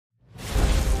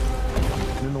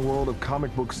In the world of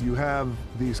comic books, you have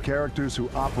these characters who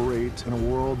operate in a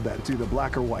world that's either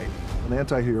black or white. An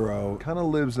anti-hero kind of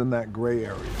lives in that gray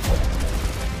area.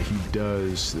 He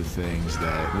does the things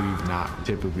that we've not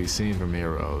typically seen from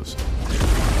heroes.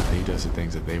 He does the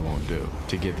things that they won't do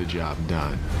to get the job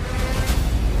done.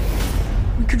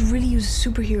 We could really use a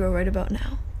superhero right about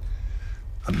now.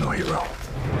 I'm no hero.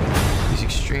 He's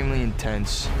extremely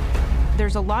intense.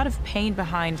 There's a lot of pain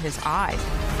behind his eyes.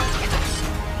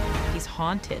 He's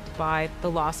haunted by the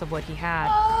loss of what he had.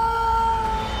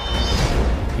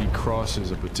 He crosses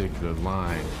a particular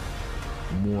line,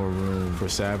 more room for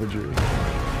savagery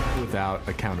without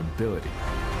accountability.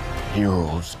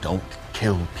 Heroes don't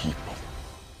kill people.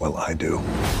 Well, I do.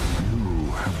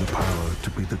 You have the power to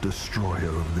be the destroyer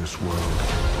of this world,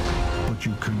 but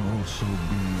you can also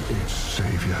be its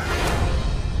savior.